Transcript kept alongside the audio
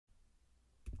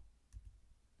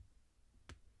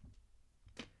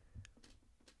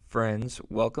Friends,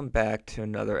 welcome back to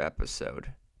another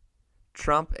episode.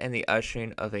 Trump and the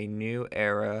ushering of a new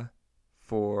era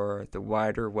for the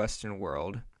wider Western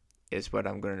world is what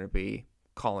I'm going to be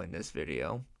calling this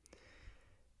video.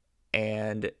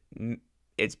 And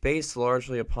it's based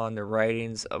largely upon the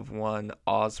writings of one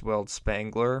Oswald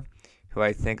Spengler, who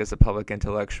I think is a public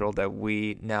intellectual that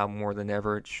we now more than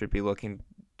ever should be looking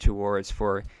towards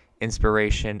for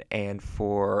inspiration and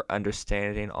for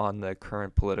understanding on the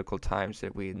current political times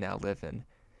that we now live in.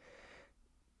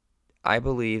 I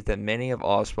believe that many of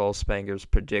Oswald Spengler's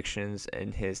predictions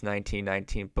in his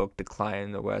 1919 book Decline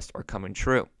in the West are coming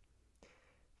true.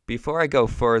 Before I go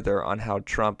further on how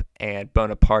Trump and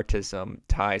Bonapartism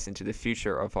ties into the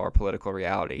future of our political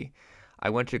reality,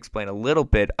 I want to explain a little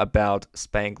bit about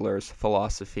Spengler's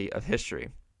philosophy of history.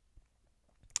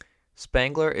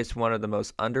 Spengler is one of the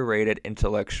most underrated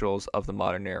intellectuals of the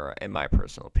modern era, in my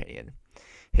personal opinion.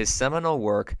 His seminal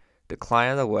work, Decline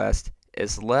of the West,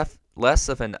 is less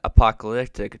of an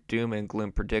apocalyptic doom and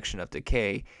gloom prediction of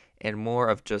decay and more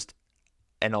of just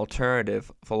an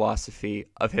alternative philosophy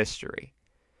of history.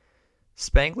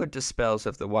 Spengler dispels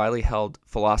of the widely held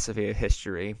philosophy of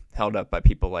history held up by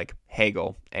people like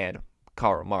Hegel and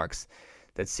Karl Marx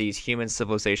that sees human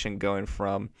civilization going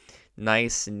from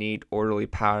nice, neat, orderly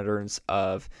patterns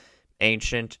of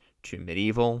ancient to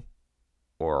medieval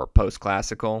or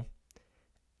post-classical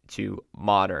to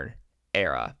modern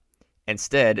era.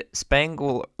 Instead,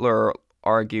 Spengler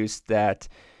argues that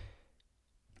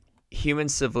human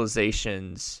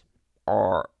civilizations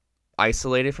are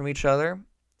isolated from each other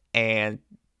and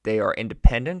they are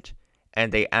independent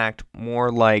and they act more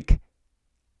like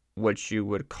what you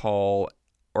would call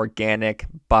organic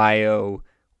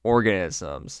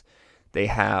bioorganisms. They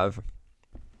have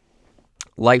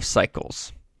life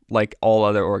cycles like all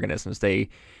other organisms. They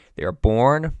are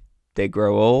born, they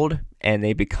grow old, and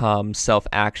they become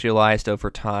self-actualized over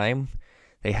time.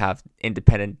 They have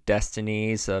independent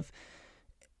destinies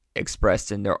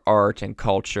expressed in their art and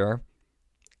culture,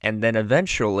 and then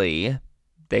eventually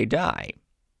they die.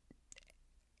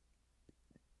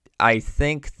 I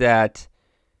think that,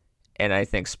 and I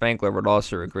think Spengler would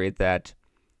also agree that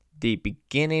the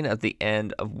beginning of the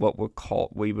end of what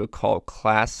we would call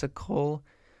classical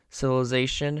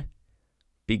civilization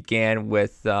began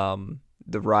with the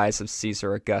rise of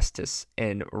Caesar Augustus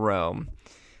in Rome.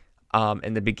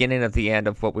 And the beginning of the end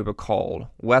of what we would call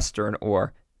Western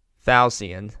or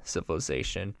Faustian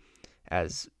civilization,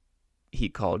 as he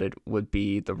called it, would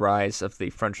be the rise of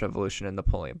the French Revolution and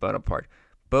Napoleon Bonaparte.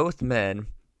 Both men,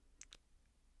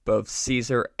 both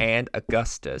Caesar and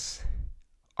Augustus,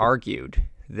 argued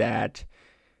that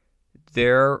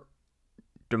their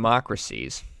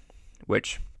democracies,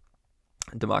 which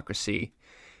democracy,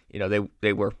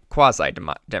 they were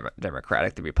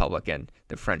quasi-democratic, the Republican,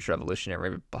 the French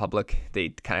Revolutionary Republic, they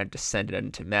kind of descended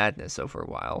into madness over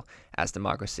a while as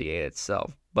democracy ate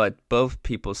itself. But both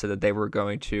people said that they were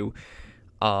going to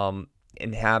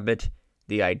inhabit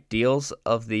the ideals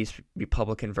of these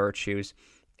republican virtues,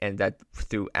 and that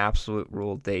through absolute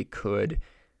rule they could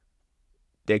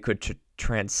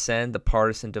transcend the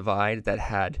partisan divide that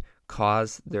had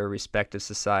caused their respective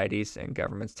societies and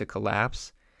governments to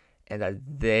collapse, and that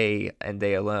they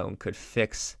alone could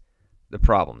fix the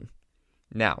problem.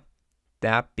 Now,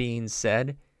 that being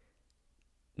said,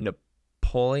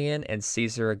 Napoleon and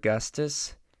Caesar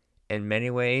Augustus in many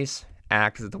ways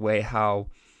act the way how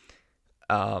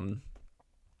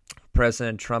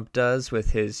President Trump does with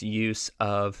his use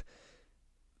of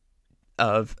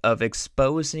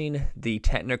exposing the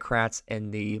technocrats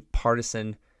and the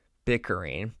partisan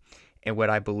bickering, and what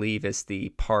I believe is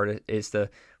the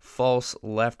false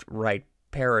left-right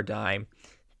paradigm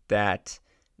that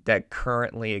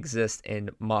currently exists in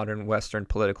modern Western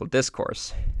political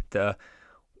discourse. This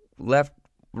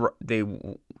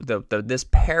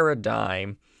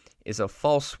paradigm is a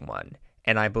false one,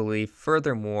 and I believe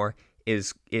furthermore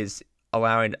is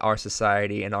allowing our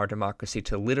society and our democracy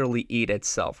to literally eat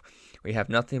itself. We have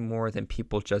nothing more than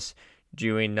people just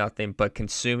doing nothing but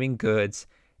consuming goods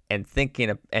and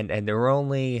thinking, and their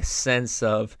only sense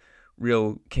of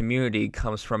real community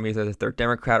comes from either that they're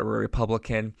Democrat or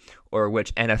Republican, or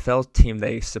which NFL team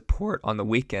they support on the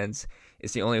weekends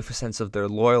is the only sense of their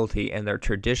loyalty and their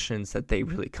traditions that they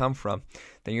really come from.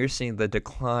 Then you're seeing the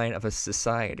decline of a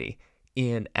society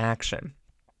in action.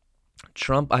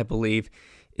 Trump, I believe,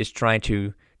 is trying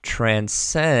to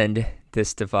transcend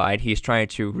this divide. He's trying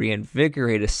to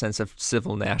reinvigorate a sense of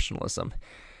civil nationalism,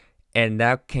 and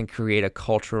that can create a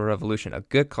cultural revolution, a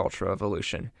good cultural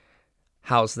revolution.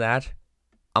 How's that?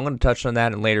 I'm going to touch on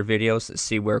that in later videos to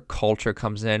see where culture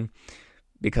comes in.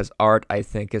 because art, I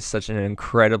think, is such an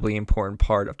incredibly important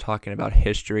part of talking about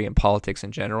history and politics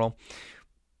in general.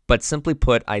 But simply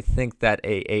put, I think that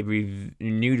a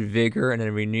renewed vigor and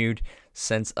a renewed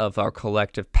sense of our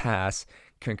collective past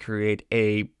can create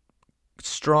a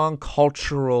strong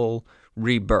cultural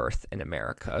rebirth in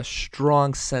America, a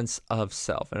strong sense of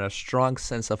self, and a strong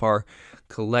sense of our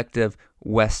collective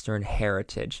Western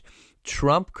heritage.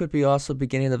 Trump could be also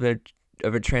beginning of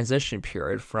a transition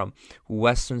period from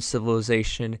Western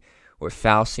civilization or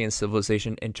Faustian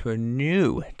civilization into a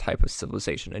new type of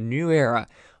civilization, a new era,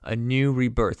 a new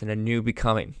rebirth, and a new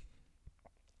becoming,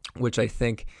 which I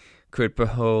think could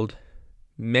behold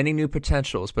many new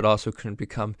potentials, but also could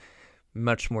become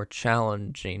much more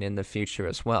challenging in the future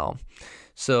as well.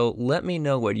 So let me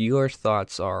know what your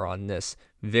thoughts are on this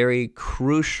very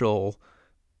crucial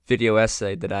video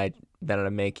essay that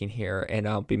I'm making here, and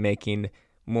I'll be making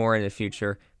more in the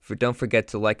future. Don't forget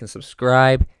to like and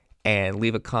subscribe and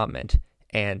leave a comment.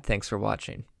 And thanks for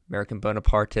watching. American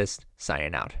Bonapartist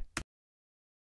signing out.